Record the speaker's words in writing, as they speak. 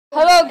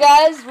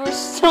guys, we're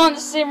still on the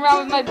same round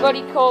with my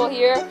buddy Cole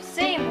here.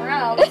 Same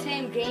round,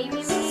 same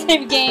game.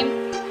 Same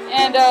game.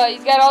 And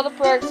he's got all the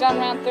perks on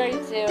round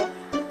 32.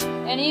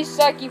 And he's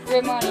sucking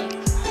for money.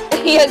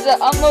 He has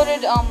an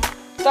unloaded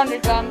thunder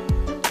gun.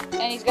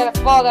 And he's got a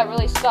fall that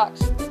really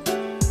sucks.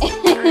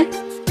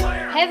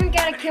 Haven't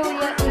got a kill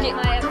yet with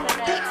my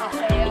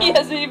FNL. He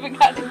hasn't even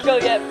gotten a kill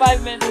yet.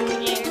 5 minutes in the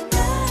game.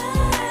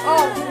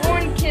 Oh,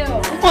 1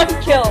 kill. 1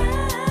 kill.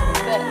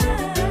 That's it.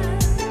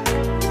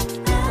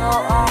 So,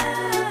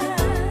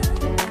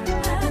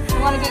 if you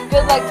want to get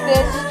good like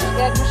this, just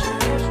add mission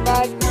gamers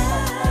 5.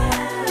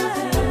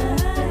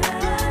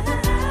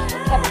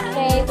 Capital K,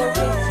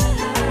 lowercase C,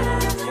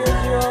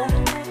 00.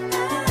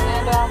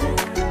 And,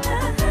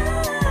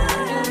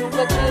 we do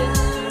glitches.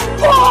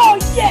 Oh,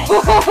 yes!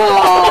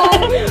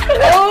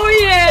 Oh,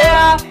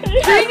 yeah!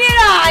 Bring it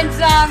on,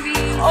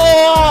 zombies!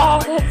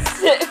 Oh, that's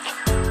sick.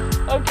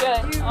 Okay,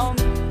 if you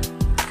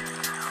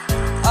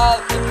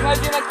want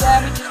to do like that,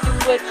 we just do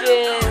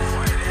glitches.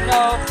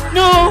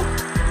 No.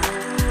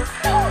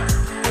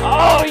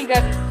 Oh, you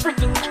guys are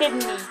freaking kidding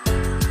me.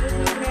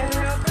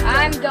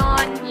 I'm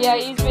done. Yeah,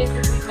 he's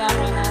basically done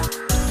right now.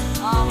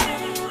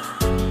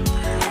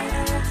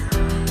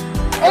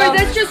 Oh,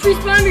 that's just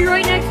respawned me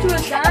right next to a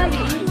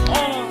zombie.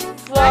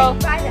 So,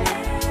 Try that.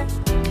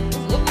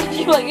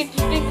 if you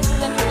think this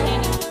is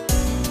entertaining,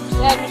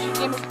 just add Mission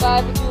Gamers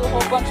 5 and do a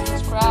whole bunch of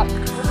this crap.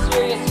 We're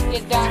serious,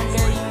 get down and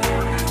dirty.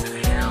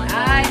 I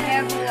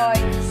have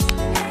lights.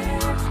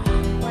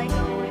 Like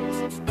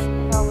always.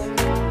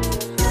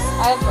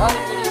 I have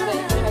other videos that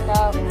you can check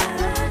out.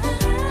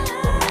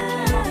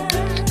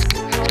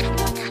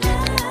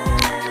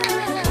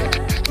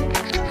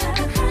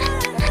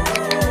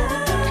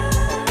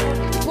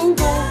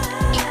 Google.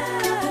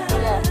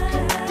 Yeah.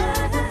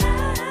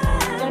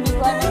 We're gonna be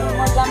playing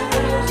more zombie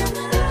videos.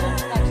 Stay tuned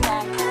for next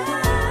time.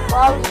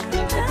 Well, I was just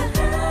pretty good this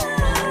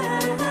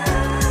one.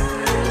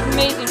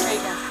 Amazing ray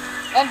gun.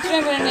 I'm just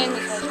gonna name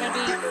this one. It's gonna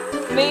be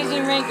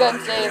Amazing Ray Gun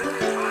Save.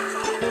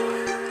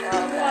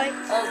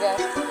 Okay.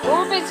 Well,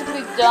 we're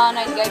basically done,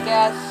 I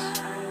guess.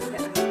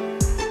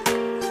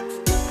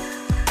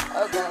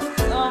 Okay.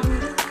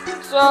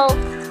 So,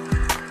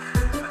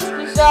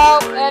 peace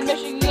out, and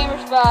Mission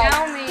Gamers 5.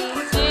 Tell me.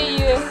 See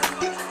you.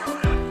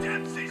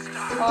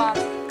 Hold on.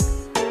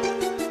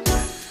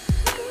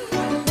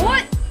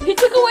 What? He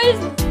took away his...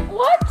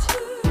 What?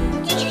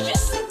 Did you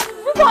just...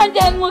 Rewind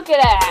that and look at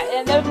that.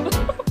 And then...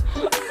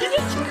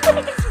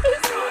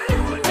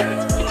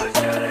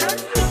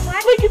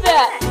 Look at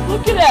that!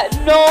 Look at that!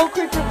 No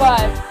quick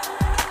revive!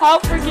 How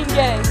freaking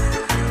gay!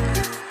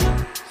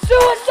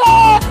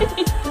 Suicide!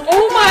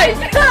 Oh my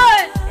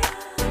god!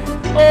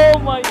 Oh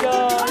my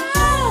god!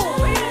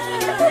 Oh,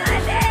 he's not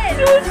dead.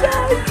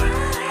 Suicide!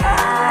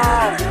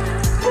 Ah!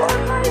 For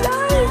my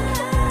life!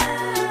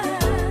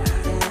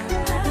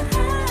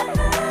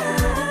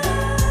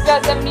 You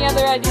guys have any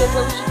other ideas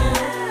what we should do?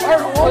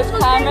 Our old Post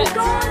comments.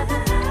 gone?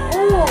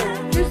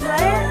 Oh, just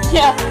that?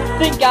 Yeah,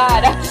 thank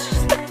God. I was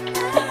just like,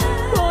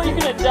 oh, you're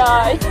gonna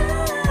die.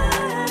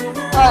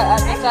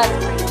 Alright, besides,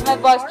 my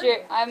boss here,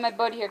 I have my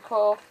buddy here,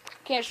 Cole.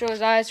 Can't show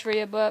his eyes for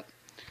you, but...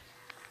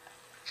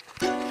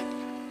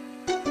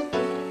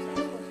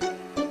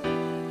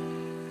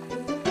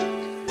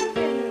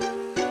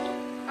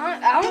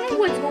 I don't know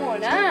what's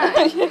going on.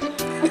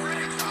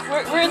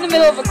 we're in the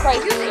middle of a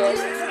crisis here.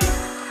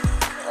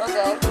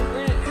 Okay.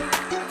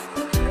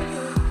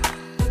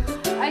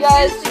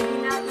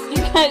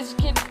 You guys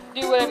can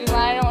do whatever you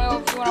want. I don't know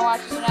if you want to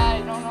watch this or not. I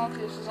don't know if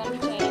this is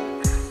entertaining.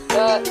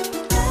 But...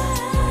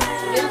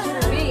 It is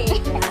for me.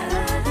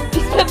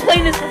 He's been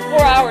playing this for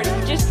 4 hours.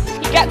 He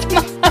got to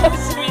my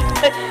house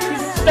and he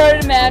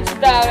started a match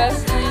without us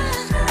and he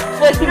just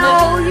played No,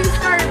 you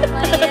started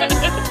playing.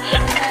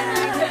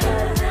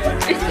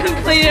 He's been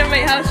playing at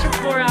my house for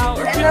 4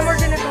 hours. And then we're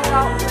gonna go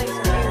out and play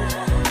some games.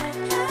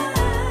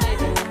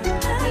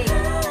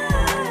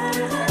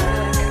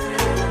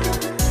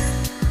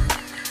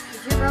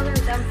 Did your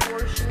brother's M4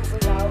 shoot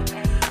without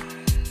any...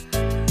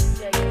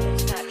 Like,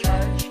 it's not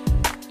charged?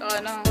 Oh,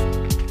 no.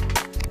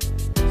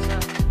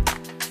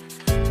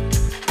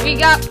 We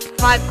got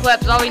 5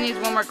 clips. All we need is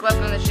one more clip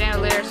on the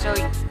chandelier. So me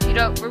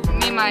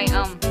and my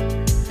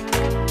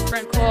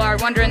friend Cole are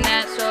wondering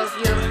that. So if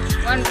you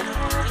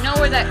know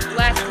where that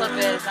last clip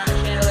is on the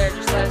chandelier,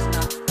 just let us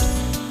know.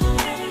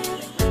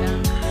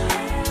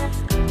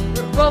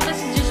 Well, this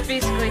is just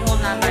basically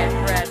holding on by a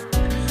thread,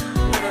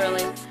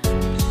 literally.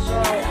 So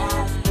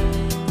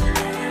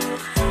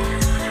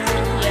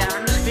yeah,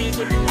 I'm just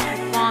videotaping this for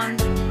fun.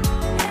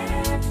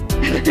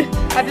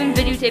 I've been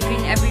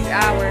videotaping every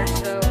hour,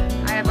 so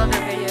I have other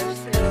videos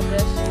too of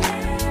this.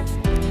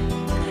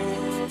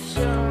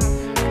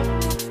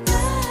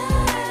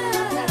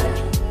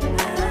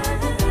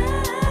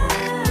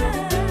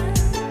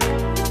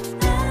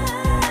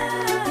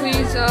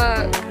 So,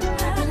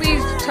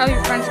 please tell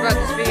your friends about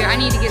this video. I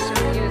need to get some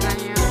views on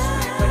here. My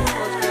buddy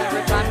Cole's gonna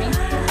rip on me.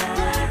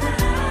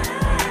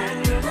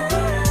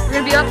 We're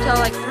gonna be up till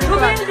like 3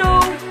 o'clock.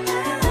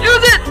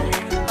 Use it!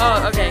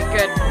 Oh, okay,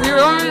 good. We were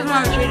only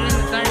want to trade it in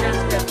the thunder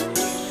guns.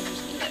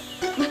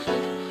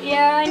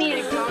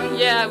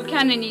 Yeah, we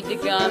kind of need the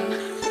gun.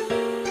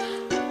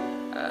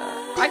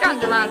 I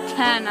got to round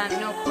 10 on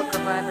no quick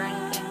revive or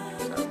anything,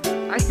 so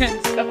I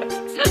couldn't suck.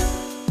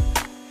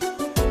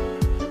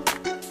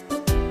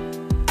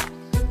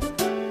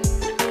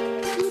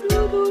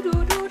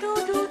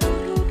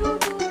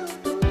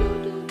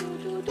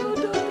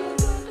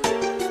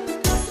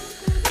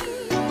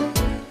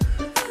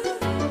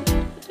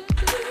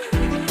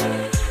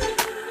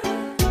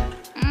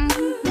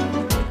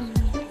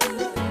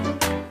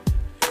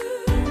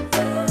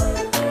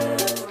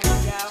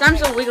 So I'm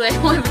so wiggly, I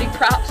don't have any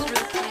props for the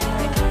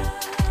camera.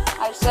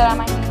 I said I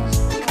might need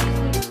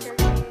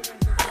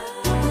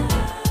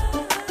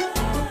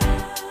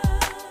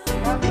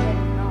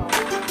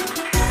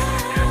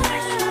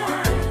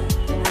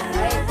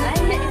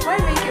If I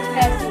make it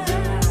past this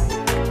round,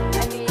 I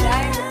mean,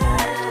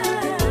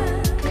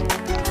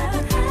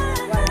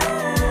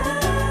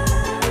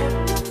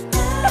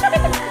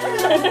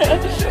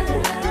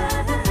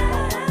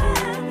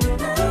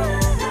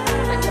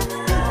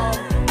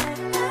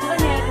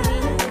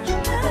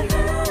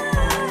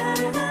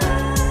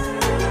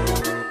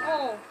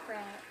 oh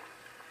crap!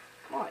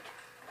 What?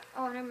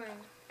 Oh, never mind.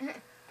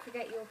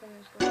 Forget you opened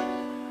this door.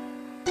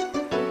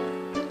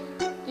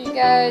 you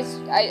guys,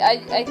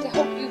 I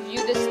hope you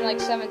view this in like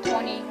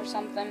 720 or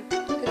something,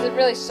 because it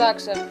really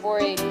sucks at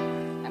 480.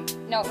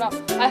 No,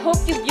 I hope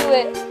you view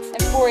it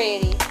at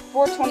 480.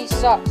 420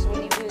 sucks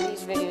when you view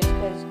these videos,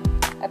 because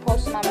I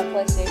post them on my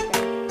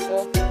PlayStation,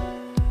 so.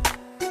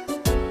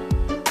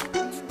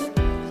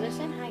 Is this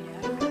in high def?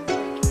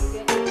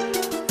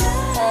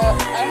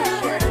 I'm not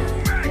sure.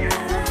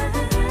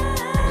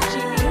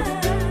 TV?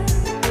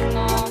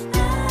 No.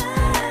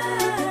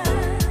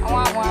 I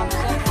want one.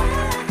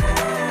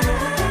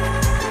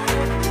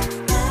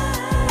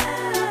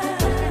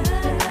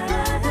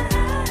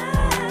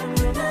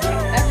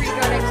 Every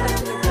gun except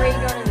for the gray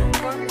gun and the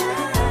corner gun.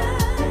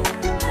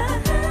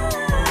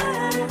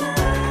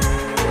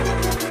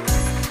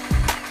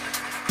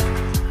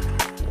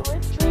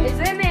 Is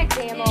that max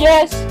ammo?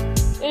 Yes,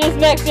 it is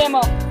max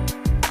ammo.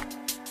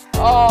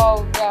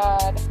 Oh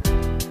god,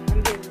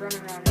 I'm getting run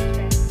around as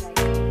fast as I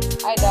can.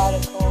 I doubt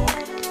it, Cole.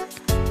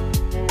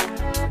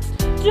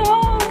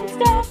 Don't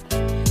stop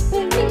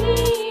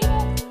believing.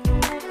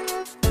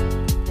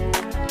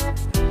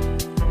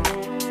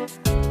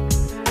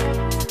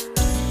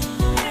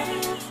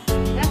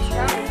 Next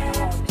round is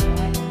dogs,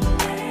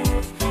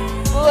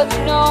 We'll let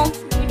you know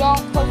if we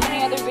don't post any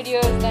other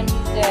videos, then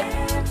he's dead.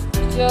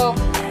 So,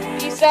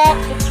 peace out,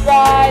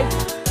 subscribe.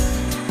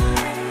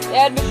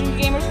 Admission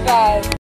Gamers 5.